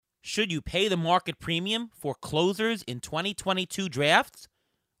Should you pay the market premium for closers in 2022 drafts?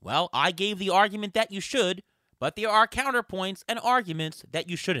 Well, I gave the argument that you should, but there are counterpoints and arguments that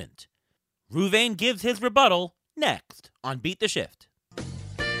you shouldn't. Ruvain gives his rebuttal next on Beat the Shift.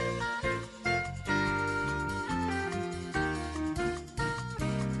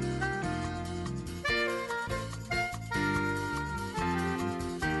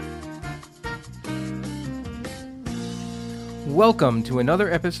 Welcome to another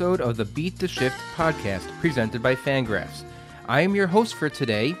episode of the Beat the Shift podcast presented by Fangraphs. I am your host for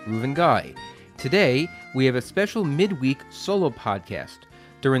today, Reuven Guy. Today, we have a special midweek solo podcast.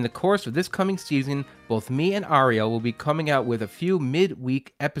 During the course of this coming season, both me and Ariel will be coming out with a few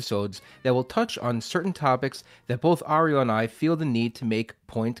midweek episodes that will touch on certain topics that both Ariel and I feel the need to make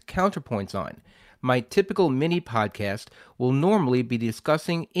counterpoints on. My typical mini podcast will normally be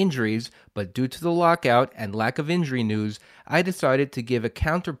discussing injuries, but due to the lockout and lack of injury news, I decided to give a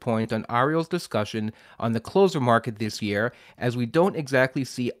counterpoint on Ariel's discussion on the closer market this year, as we don't exactly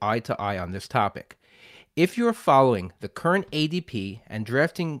see eye to eye on this topic. If you're following the current ADP and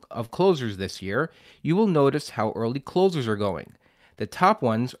drafting of closers this year, you will notice how early closers are going. The top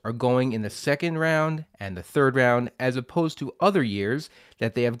ones are going in the second round and the third round, as opposed to other years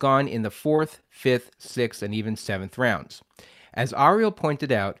that they have gone in the fourth, fifth, sixth, and even seventh rounds. As Ariel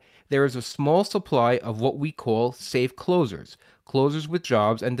pointed out, there is a small supply of what we call safe closers, closers with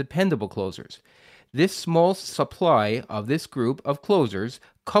jobs and dependable closers. This small supply of this group of closers,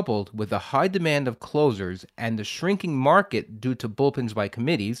 coupled with the high demand of closers and the shrinking market due to bullpens by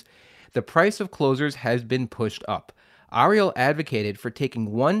committees, the price of closers has been pushed up. Ariel advocated for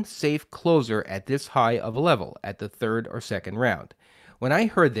taking one safe closer at this high of a level, at the third or second round. When I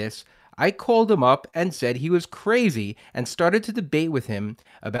heard this, I called him up and said he was crazy and started to debate with him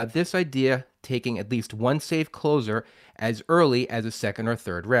about this idea taking at least one safe closer as early as the second or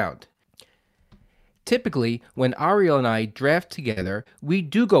third round. Typically, when Ariel and I draft together, we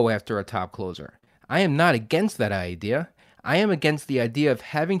do go after a top closer. I am not against that idea. I am against the idea of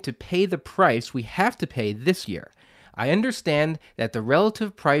having to pay the price we have to pay this year. I understand that the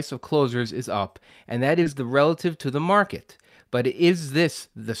relative price of closers is up, and that is the relative to the market. But is this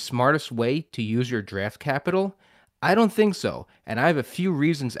the smartest way to use your draft capital? I don't think so, and I have a few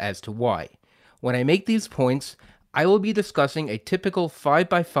reasons as to why. When I make these points, I will be discussing a typical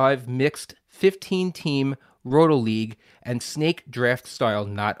 5x5 mixed 15-team Roto League and snake draft style,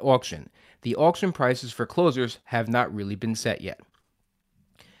 not auction. The auction prices for closers have not really been set yet.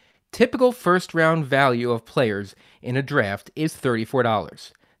 Typical first-round value of players in a draft is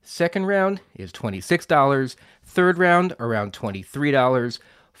 $34. Second round is $26. Third round, around $23.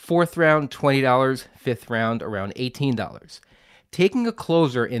 Fourth round, $20. Fifth round, around $18. Taking a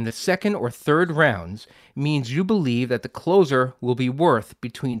closer in the second or third rounds means you believe that the closer will be worth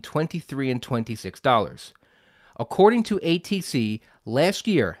between $23 and $26. According to ATC, last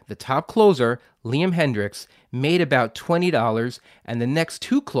year, the top closer, Liam Hendriks, made about $20, and the next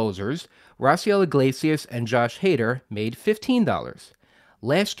two closers, Raisel Iglesias and Josh Hader, made $15.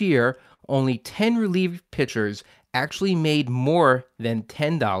 Last year, only 10 relief pitchers actually made more than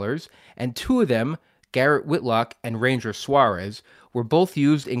 $10, and two of them, Garrett Whitlock and Ranger Suarez, were both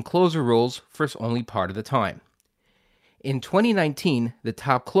used in closer roles for only part of the time. In 2019, the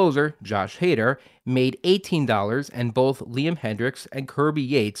top closer, Josh Hader, made $18, and both Liam Hendriks and Kirby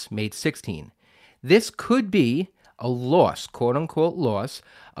Yates made $16. This could be a loss, quote-unquote loss,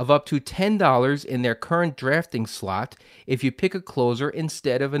 of up to $10 in their current drafting slot if you pick a closer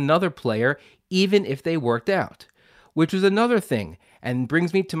instead of another player, even if they worked out. Which is another thing, and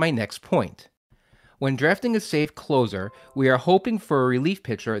brings me to my next point. When drafting a safe closer, we are hoping for a relief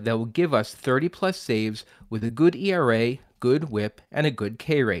pitcher that will give us 30-plus saves with a good ERA, good WHIP, and a good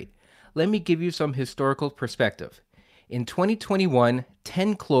K rate. Let me give you some historical perspective. In 2021,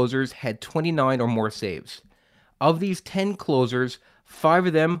 10 closers had 29 or more saves. Of these 10 closers, 5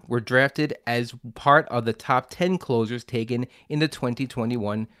 of them were drafted as part of the top 10 closers taken in the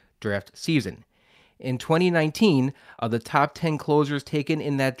 2021 draft season. In 2019, of the top 10 closers taken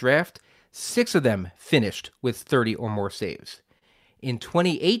in that draft, 6 of them finished with 30 or more saves. In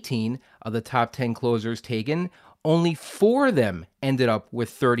 2018, of the top 10 closers taken, only 4 of them ended up with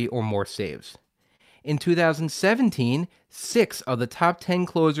 30 or more saves. In 2017, 6 of the top 10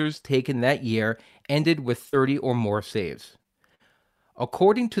 closers taken that year ended with 30 or more saves.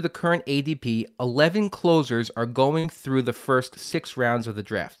 According to the current ADP, 11 closers are going through the first 6 rounds of the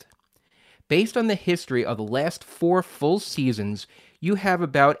draft. Based on the history of the last 4 full seasons, you have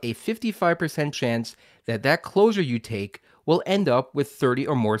about a 55% chance that that closer you take will end up with 30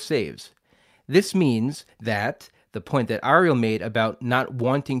 or more saves. This means that the point that Ariel made about not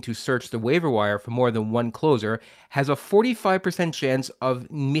wanting to search the waiver wire for more than one closer, has a 45% chance of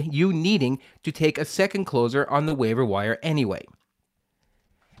you needing to take a second closer on the waiver wire anyway.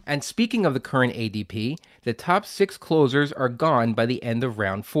 And speaking of the current ADP, the top 6 closers are gone by the end of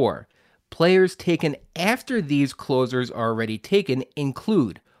round 4. Players taken after these closers are already taken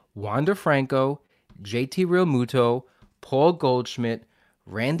include Wander Franco, JT Realmuto, Paul Goldschmidt,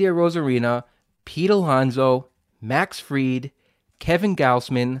 Randy Arozarena, Pete Alonso, Max Fried, Kevin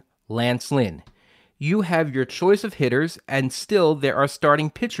Gausman, Lance Lynn. You have your choice of hitters, and still there are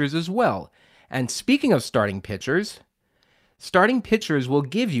starting pitchers as well. And speaking of starting pitchers will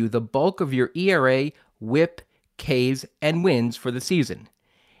give you the bulk of your ERA, WHIP, Ks, and wins for the season.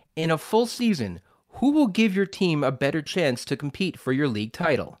 In a full season, who will give your team a better chance to compete for your league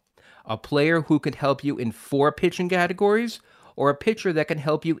title? A player who can help you in 4 pitching categories, or a pitcher that can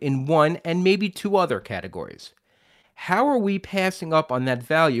help you in 1 and maybe 2 other categories? How are we passing up on that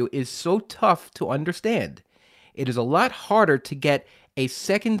value is so tough to understand. It is a lot harder to get a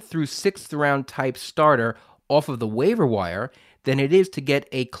 2nd through 6th round type starter off of the waiver wire than it is to get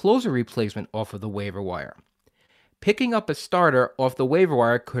a closer replacement off of the waiver wire. Picking up a starter off the waiver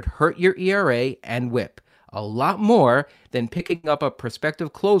wire could hurt your ERA and WHIP a lot more than picking up a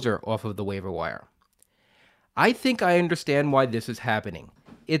prospective closer off of the waiver wire. I think I understand why this is happening.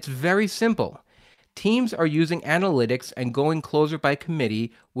 It's very simple. Teams are using analytics and going closer by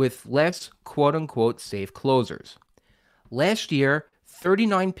committee with less quote-unquote safe closers. Last year,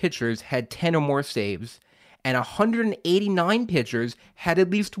 39 pitchers had 10 or more saves, and 189 pitchers had at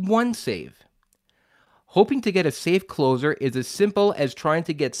least 1 save. Hoping to get a safe closer is as simple as trying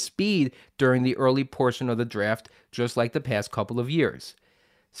to get speed during the early portion of the draft, just like the past couple of years.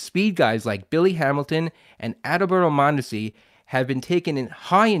 Speed guys like Billy Hamilton and Adalberto Mondesi have been taken in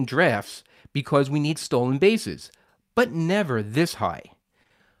high in drafts because we need stolen bases, but never this high.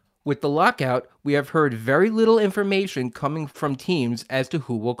 With the lockout, we have heard very little information coming from teams as to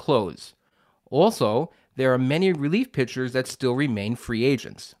who will close. Also, there are many relief pitchers that still remain free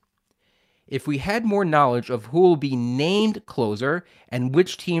agents. If we had more knowledge of who will be named closer and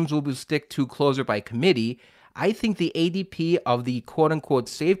which teams will stick to closer by committee, I think the ADP of the quote-unquote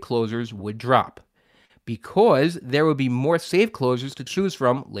save closers would drop, because there would be more save closers to choose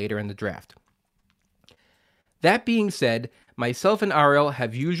from later in the draft. That being said, myself and Ariel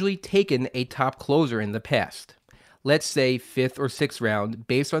have usually taken a top closer in the past. Let's say 5th or 6th round,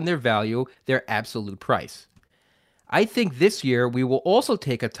 based on their value, their absolute price. I think this year we will also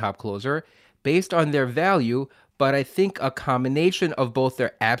take a top closer based on their value, but I think a combination of both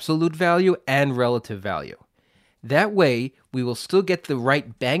their absolute value and relative value. That way, we will still get the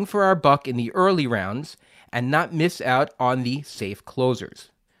right bang for our buck in the early rounds and not miss out on the safe closers.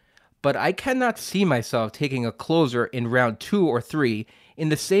 But I cannot see myself taking a closer in round 2 or 3 in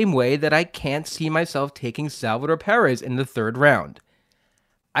the same way that I can't see myself taking Salvador Perez in the 3rd round.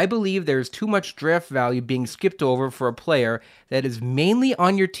 I believe there is too much draft value being skipped over for a player that is mainly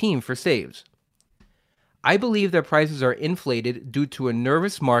on your team for saves. I believe that prices are inflated due to a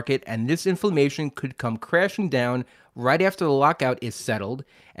nervous market, and this inflation could come crashing down right after the lockout is settled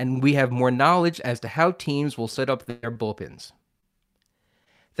and we have more knowledge as to how teams will set up their bullpens.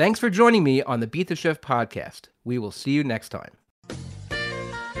 Thanks for joining me on the Beat the Shift podcast. We will see you next time.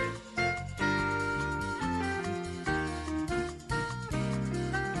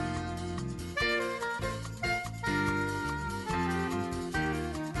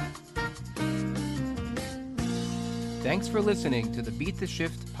 Thanks for listening to the Beat the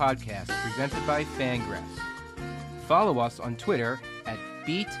Shift podcast presented by Fangraphs. Follow us on Twitter at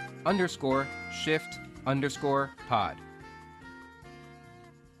beat_shift_pod.